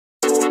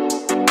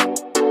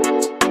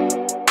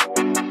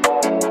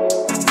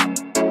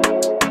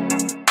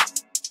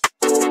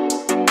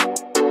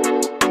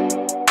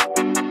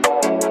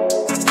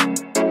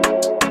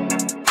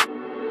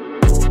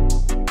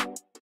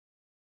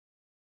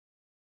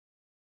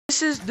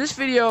This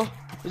video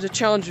is a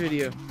challenge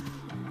video.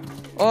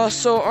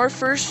 So our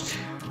first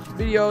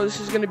video, this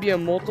is gonna be a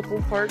multiple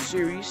part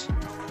series.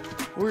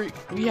 We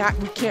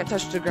can't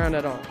touch the ground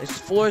at all. It's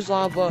floor is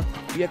lava.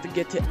 We have to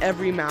get to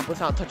every map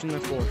without touching the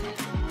floor.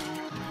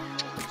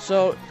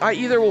 So I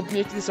either will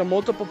make this a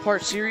multiple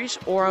part series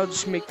or I'll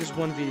just make this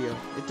one video.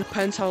 It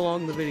depends how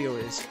long the video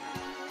is.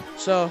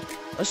 So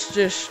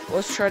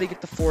let's try to get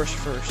the forest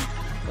first.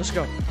 Let's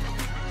go.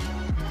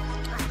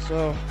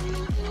 So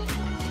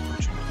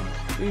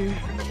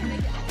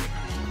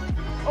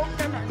Oh,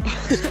 never mind.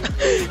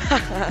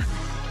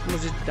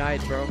 almost just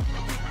died, bro.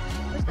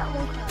 Where's that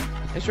one car?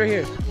 It's right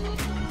here.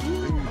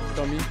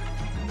 Dummy.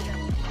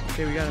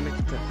 Okay, we gotta make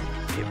it to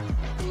hip.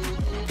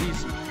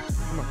 Easy.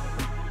 Come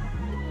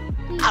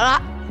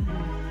on.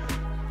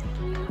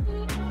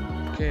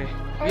 Okay.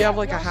 We have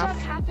like a half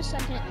a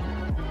second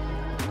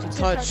to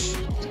touch.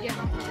 to get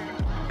off the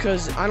ground.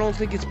 Because I don't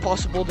think it's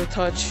possible to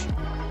touch.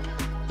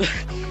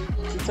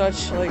 To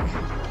touch like.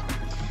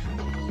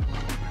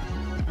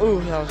 Ooh,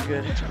 that was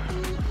good.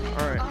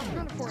 Alright. We're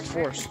on the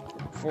forest.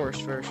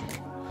 Forest first.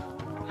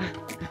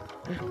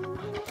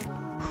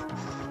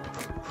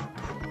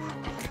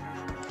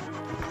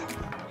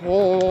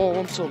 Oh,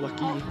 I'm so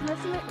lucky.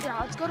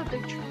 Let's go to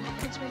Big Tree.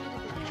 Let's make it a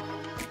Big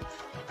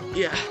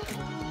Tree. Yeah.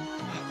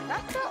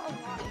 That felt a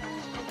lot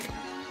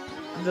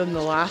faster Than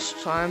the last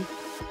time.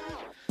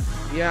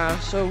 Yeah,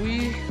 so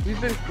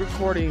we've been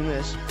recording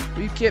this.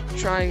 We kept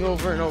trying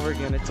over and over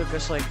again. It took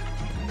us like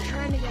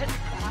trying to get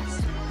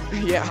fast.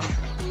 yeah.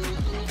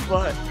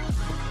 But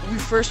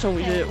first time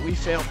we did it, we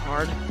failed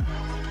hard.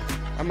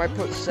 I might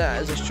put that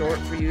as a short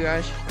for you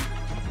guys.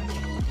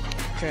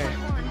 Okay.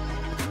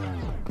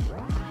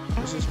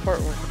 This is part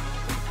one.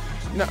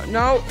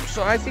 No,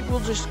 so I think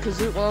we'll just,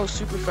 because while I was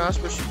super fast,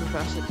 we're super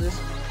fast at this.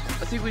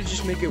 I think we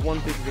just make it one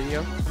big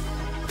video.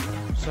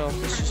 So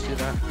let's just do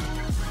that.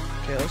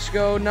 Okay, let's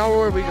go. Now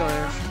where are we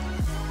going?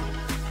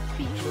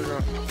 Beach. We're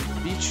going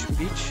beach.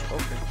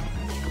 Okay.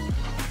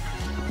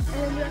 And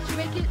then we have to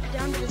make it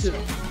down to the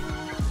city.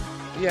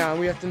 Yeah,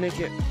 we have to make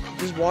it.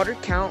 Does water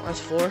count as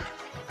floor?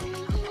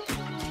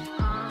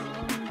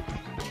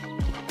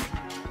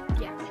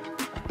 Yeah.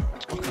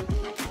 Okay.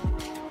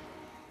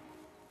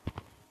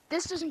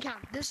 This doesn't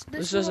count. This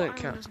doesn't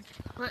count. Doesn't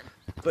count.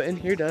 But in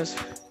here does.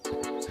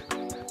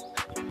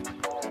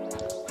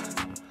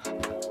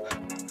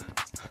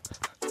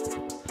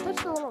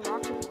 That's the little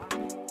rocks at the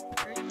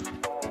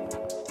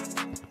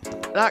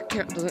bottom. That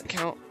doesn't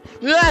count.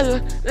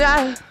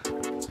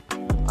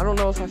 I don't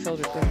know if I failed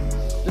it there.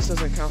 This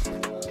doesn't count.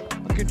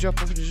 I could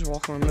jump up and just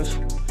walk on this.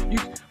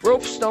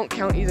 Ropes don't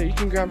count either. You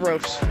can grab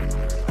ropes.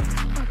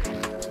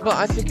 But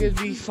I think it'd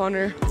be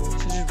funner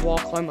to just wall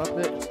climb up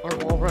it or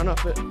wall run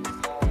up it.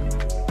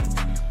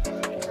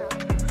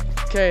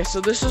 Okay,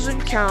 so this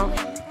doesn't count.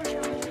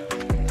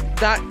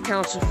 That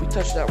counts if we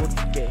touch that word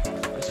gay.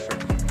 That's fair.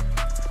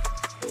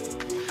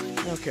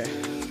 Okay.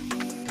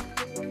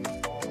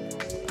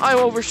 I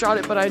overshot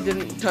it, but I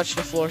didn't touch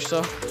the floor,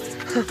 so.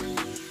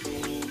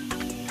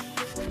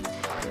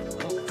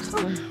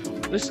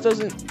 This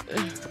doesn't.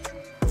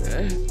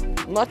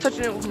 I'm not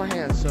touching it with my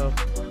hands, so.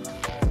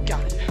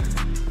 Got it.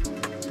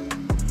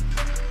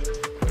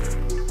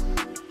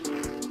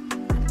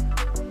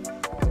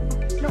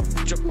 Nope.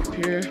 Jump up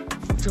here.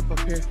 Jump up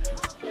here.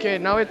 Okay,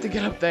 now we have to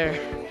get up there.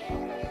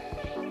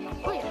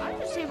 Wait, I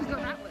would say we go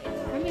that way.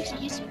 That makes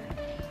it easier.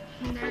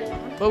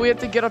 But we have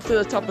to get up to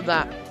the top of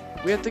that.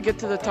 We have to get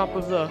to the top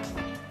of the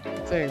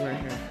thing right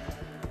here.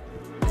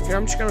 Here,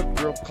 I'm just gonna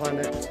rope climb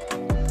it.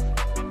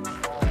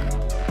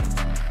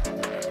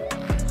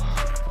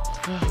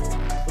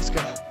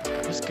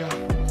 Let's go.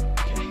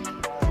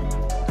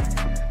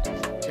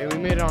 Okay, we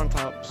made it on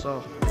top.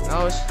 So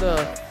now it's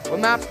the what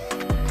map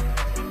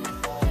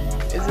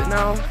is it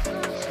now?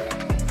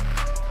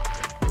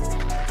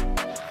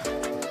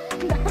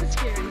 That was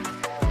scary.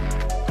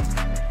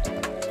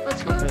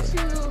 Let's go to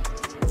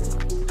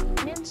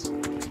Mins.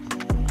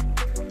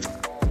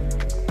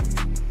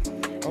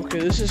 Okay,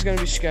 this is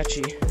gonna be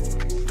sketchy.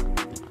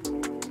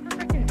 We're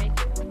not gonna make it.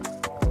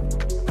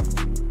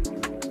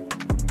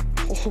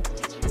 Oh.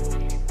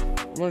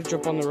 I'm gonna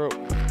jump on the rope.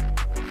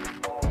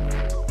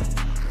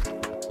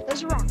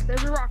 There's a rock.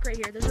 There's a rock right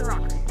here. There's a rock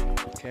right here.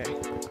 Okay.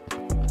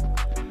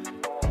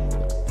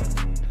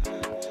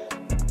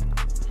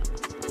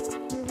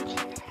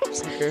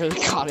 I barely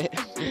caught it.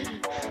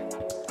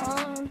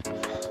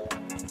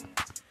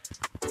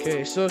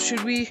 Okay, so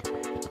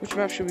which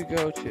map should we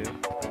go to?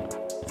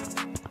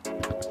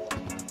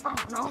 Oh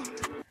no.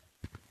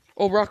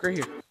 Oh, rock right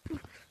here. I'm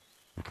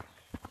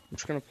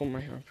just gonna pull my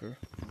hair up here.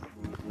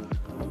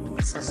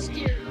 This is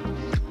scary.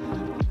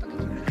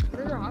 Okay,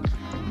 there's a rock.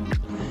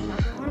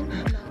 Another one.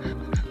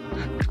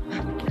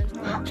 There's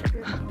no rocks up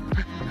here.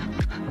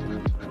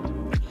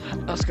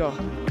 Let's go.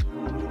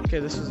 Okay,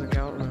 this is a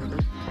count, remember?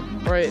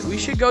 Alright, we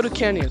should go to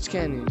canyons. That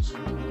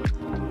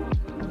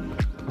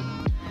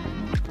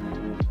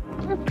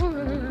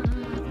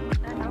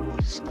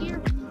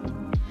scared me.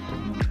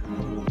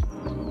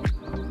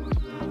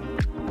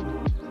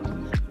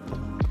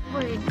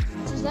 Wait,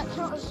 does that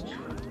count as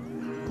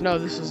No,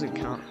 this doesn't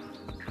count.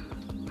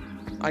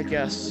 I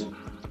guess.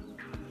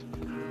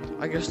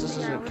 This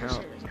doesn't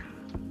count.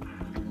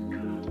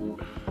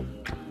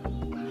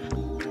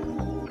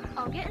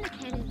 Oh, get in the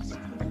cannons.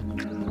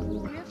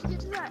 We have to get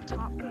to that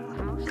top little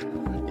house.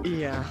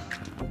 Yeah.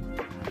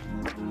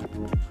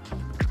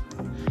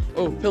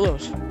 Oh,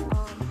 pillows.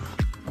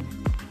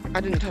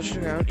 I didn't touch the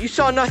ground. You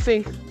saw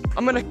nothing.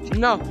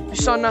 No, you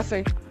saw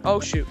nothing.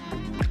 Oh shoot.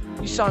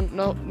 You saw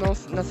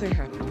nothing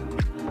happened.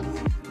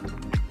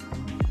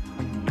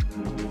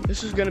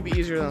 This is gonna be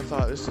easier than I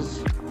thought. This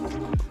is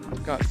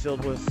got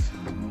filled with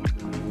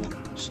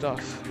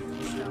stuff.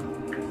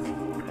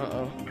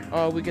 Uh-oh.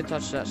 Oh, we can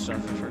touch that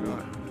stuff, I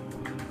forgot.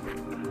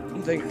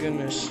 Thank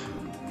goodness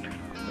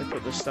they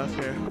put this stuff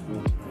here.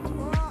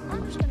 Well,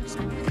 I'm just gonna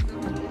send it.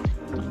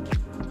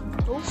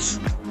 Oops.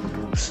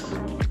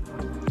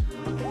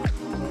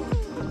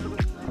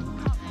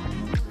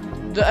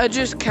 The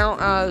edges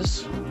count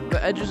as,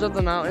 the edges of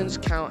the mountains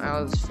count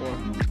as floor.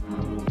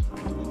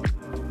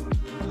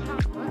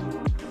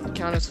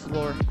 Count as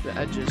floor, the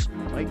edges.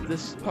 Like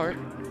this part.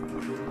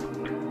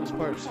 Those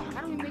parts.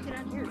 How do we make it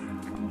out here?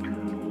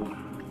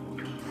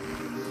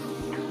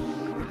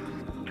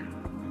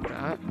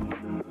 That.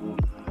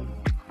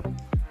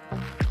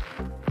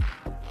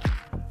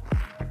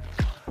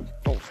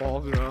 Don't fall,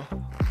 girl.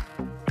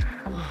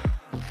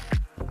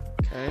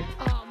 Okay.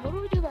 What do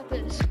we do about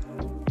this?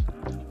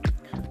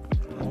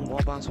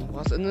 Wall bounce,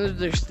 and then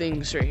there's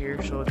things right here,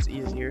 so it's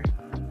easier.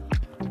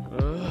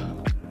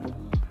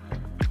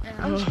 And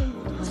I'm just gonna do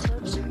the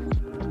steps.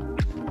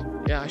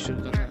 Yeah, I should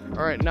have done that.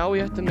 Alright, now we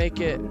have to make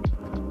it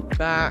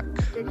back.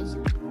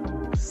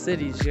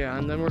 Cities, yeah,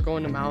 and then we're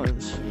going to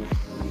mountains.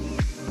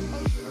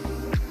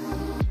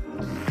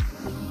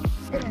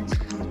 It is.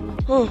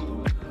 Oh,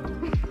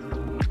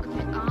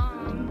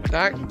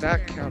 Okay,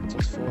 that counts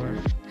as 4.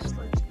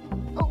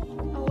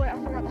 Oh wait, I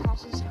forgot the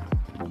houses.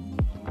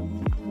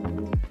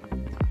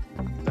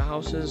 The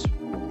houses.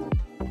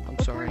 I'm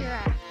sorry. Where you're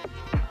at.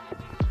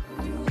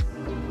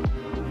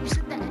 You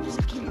said the edges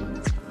of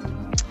canyons.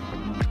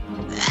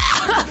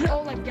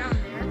 Oh, like down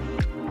there.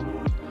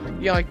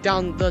 Yeah, like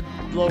down the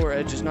lower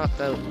edges, not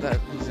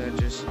these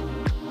edges.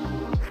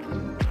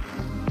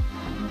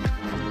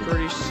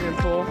 Pretty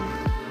simple.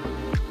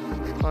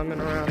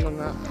 Climbing around the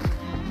map.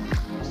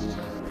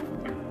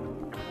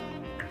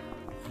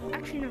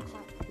 Actually, no,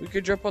 climb. We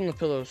could jump on the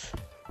pillows.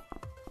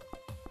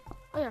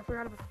 Oh yeah, I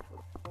forgot about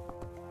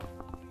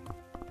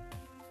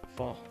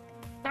Fall.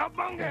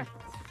 that.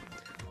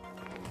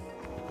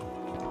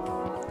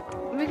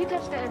 We can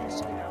touch the edges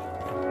together.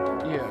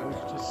 Yeah, we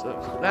could just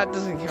that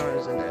doesn't count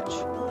as an edge.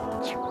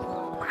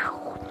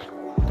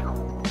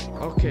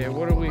 Okay,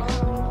 what are we?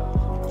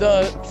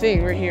 The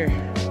thing right here.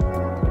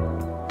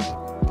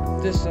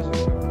 This doesn't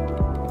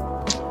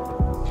count.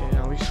 Okay,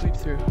 now we sweep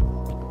through.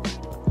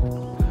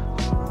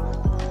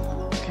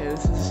 Okay,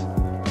 this is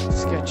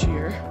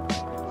sketchier.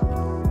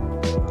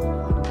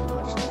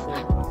 Watch the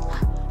floor.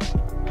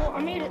 Oh,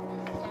 I made it.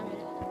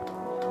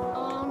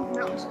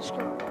 Mountains are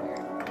still over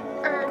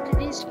there. Do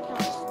these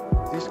count?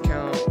 These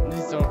count.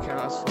 These don't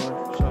count as floor.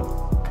 So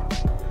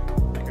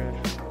good.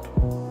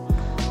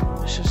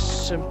 It's just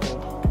simple.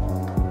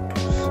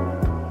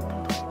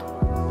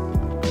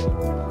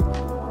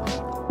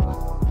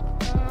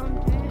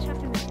 Do we just have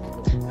to make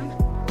them?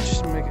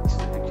 Just make it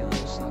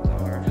ridiculous. It's not that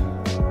hard.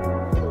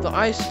 The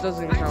ice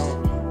doesn't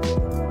count.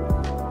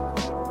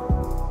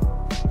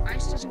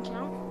 Ice doesn't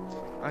count?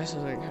 Ice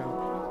doesn't count.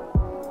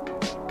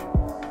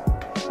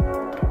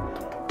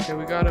 Okay,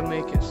 we gotta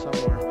make it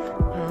somewhere.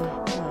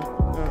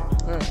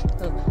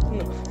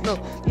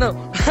 No,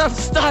 I'm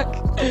stuck.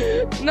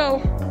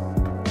 No.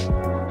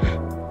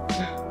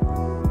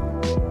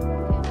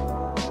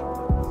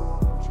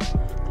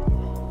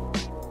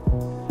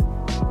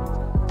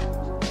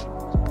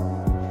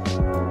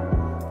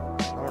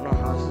 I don't know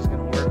how this is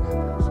gonna work.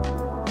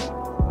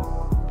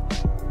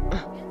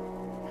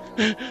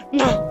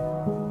 No.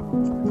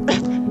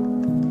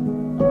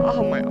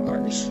 Oh, my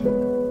arms.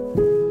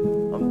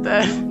 I'm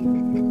dead.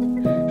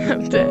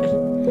 I'm dead.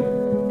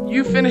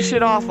 You finish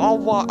it off.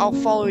 I'll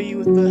follow you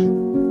with the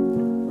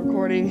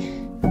recording.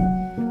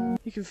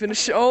 You can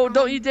finish it. Oh,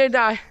 don't you dare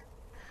die.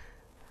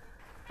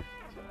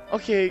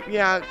 Okay,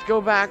 yeah, go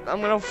back. I'm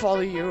gonna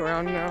follow you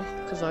around now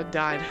because I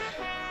died.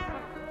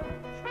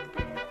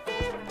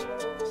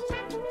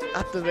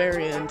 At the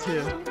very end,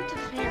 too.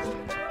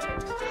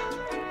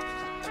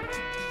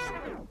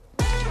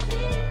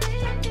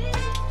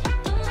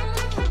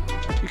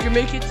 You can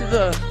make it to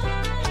the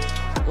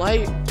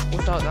light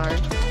without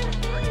dying.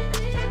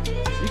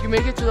 You can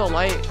make it to the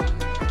light.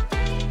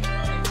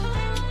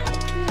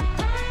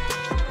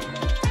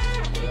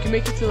 You can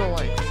make it to the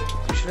light.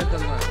 You should have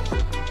done that.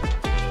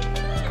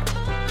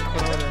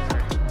 But whatever.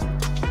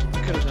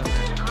 You could have done that.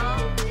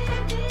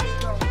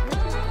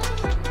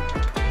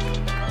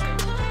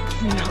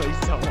 No, you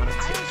don't want to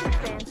take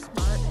it.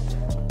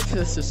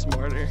 This is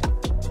smarter.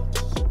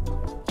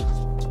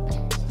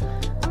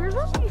 We're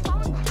supposed to be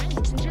following behind you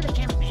since you're the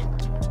cameraman.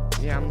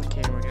 Yeah, I'm the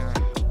camera guy.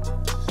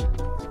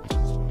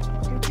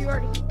 Did you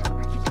already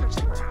touch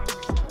the ground?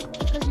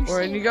 Or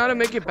and you gotta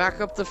make it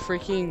back up the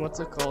freaking what's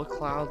it called,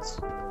 clouds,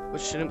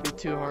 which shouldn't be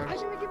too hard. I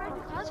should make it back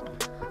to class.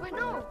 Wait,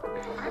 no.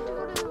 I have to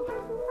go to.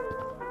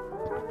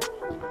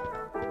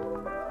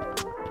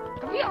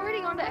 Have we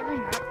already gone to every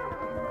map?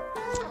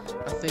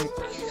 I think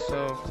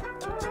so.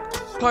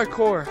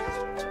 Parkour.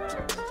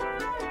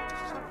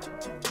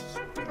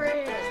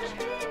 Bridge.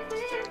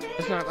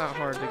 It's not that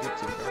hard to get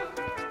to, bro.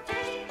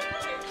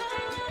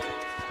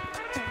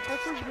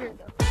 Parkour's weird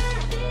though.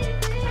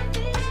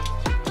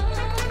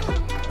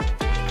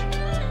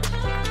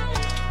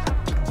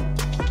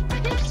 I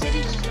think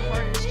city's is the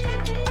hardest.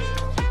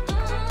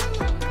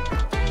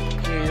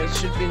 Okay, that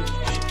should be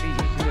easy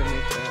to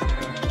make that.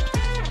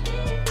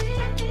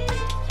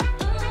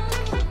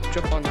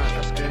 Jump on that.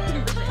 That's good.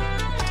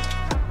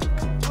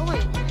 Oh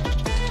wait.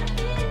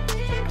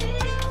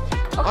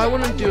 I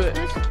wouldn't do it.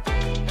 This.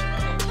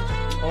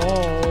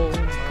 Oh my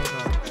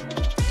god.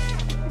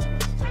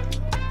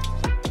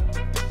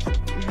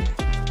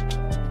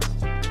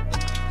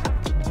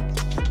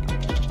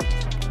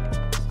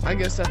 I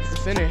guess that's the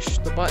finish,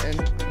 the button.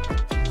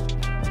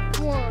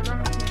 Whoa, I don't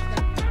have to make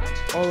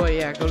that. Oh wait,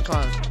 yeah, go to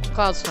clouds.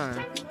 Clouds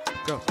time.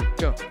 Go,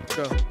 go,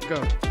 go,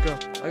 go, go.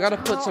 I gotta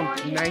put some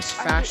nice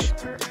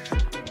fast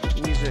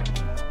music.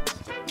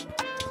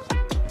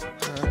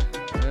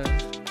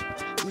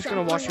 I'm just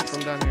gonna watch it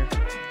from down here.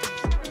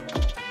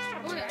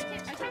 Oh wait, I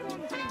can't go on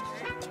the thing,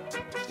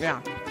 right?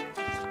 Yeah.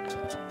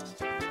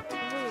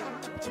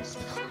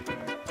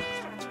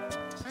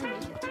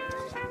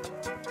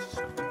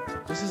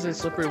 This isn't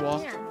slippery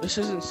wall. This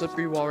isn't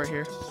slippery wall right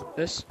here.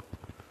 This.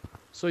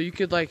 So you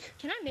could like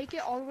Can I make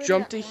it all the way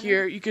jump to to that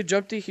here. You could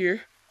jump to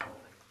here.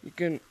 You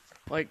can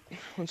like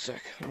 1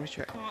 sec. Let me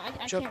check. corner?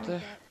 No, I Jump can't to.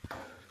 make that.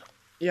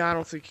 Yeah, I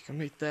don't think you can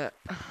make that.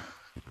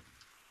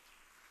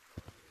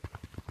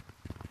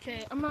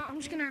 Okay, I'm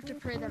just gonna have to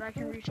pray that I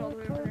can reach all the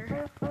way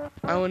over there.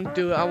 I wouldn't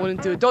do it. I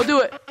wouldn't do it. Don't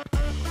do it.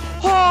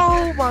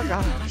 Oh my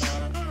gosh.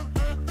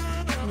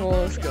 Oh,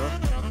 let's go.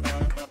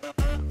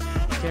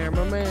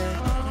 Cameraman.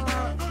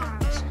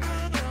 Crabs.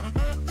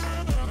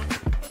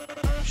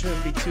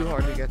 Shouldn't be too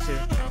hard to get to.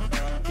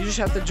 You just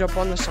have to jump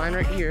on the sign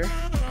right here.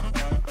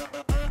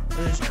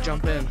 And just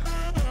jump in.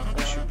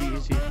 That should be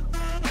easy.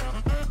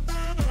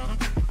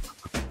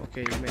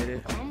 Okay, you made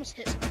it. I almost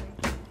hit something.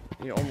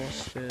 You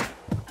almost did.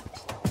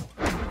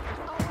 Oh,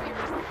 wait.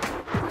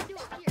 What do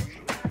I do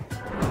here?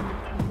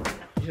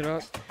 You know?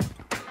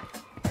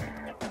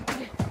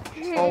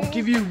 I'll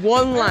give you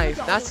 1 life.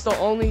 That's the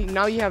only.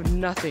 Now you have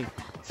nothing.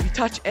 If you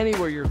touch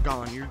anywhere, you're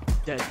gone. You're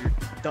dead. You're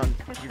done.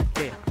 You're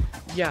gay.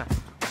 Yeah.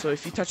 So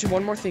if you touch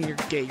one more thing, you're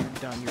gay. You're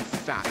done. You're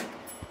fat.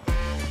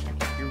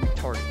 You're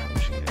retarded. I'm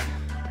just kidding.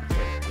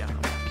 Wait, yeah,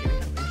 I'm not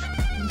kidding.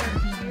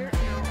 Here?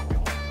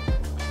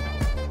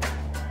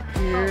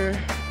 Here.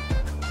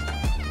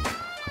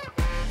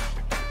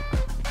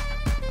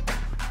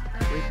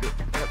 Wait,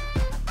 yep.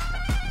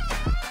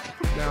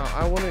 Now I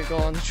want to go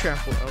on the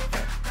trampoline.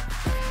 Okay.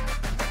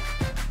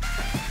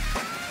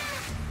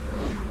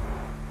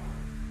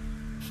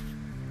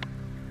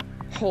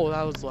 Oh,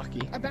 that was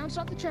lucky. I bounced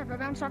off the tramp.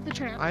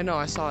 I know,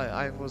 I saw it.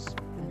 I was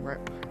right.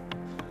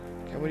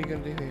 Okay, what are you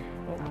gonna do here?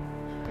 Oh,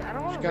 Okay, I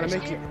don't want you to gotta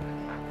risk make it. it.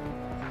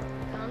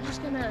 I'm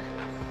just gonna.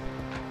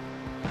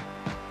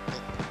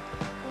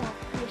 Oh,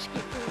 risk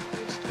it.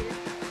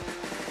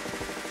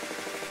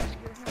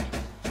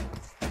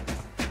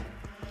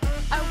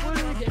 I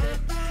literally did it.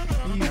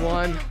 You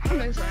won.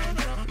 Thanks, Ryan.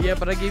 Yeah,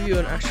 but I gave you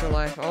an extra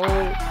life.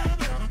 Oh.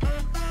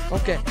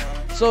 Okay.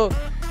 So,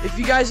 if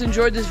you guys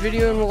enjoyed this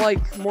video and would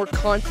like more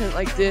content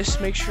like this,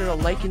 make sure to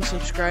like and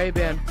subscribe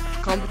and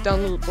comment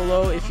down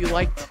below if you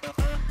liked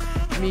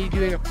me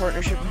doing a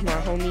partnership with my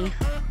homie,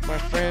 my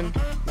friend,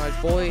 my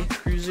boy,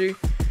 Cruiser.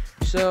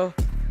 So,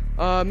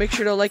 make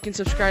sure to like and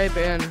subscribe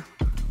and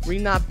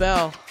ring that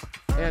bell.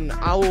 And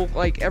I will,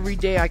 like, every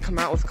day I come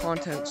out with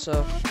content.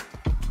 So,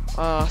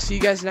 see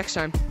you guys next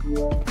time.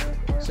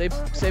 Say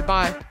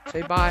bye.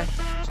 Say bye.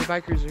 Say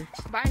bye, Cruiser.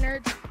 Bye,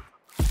 nerds.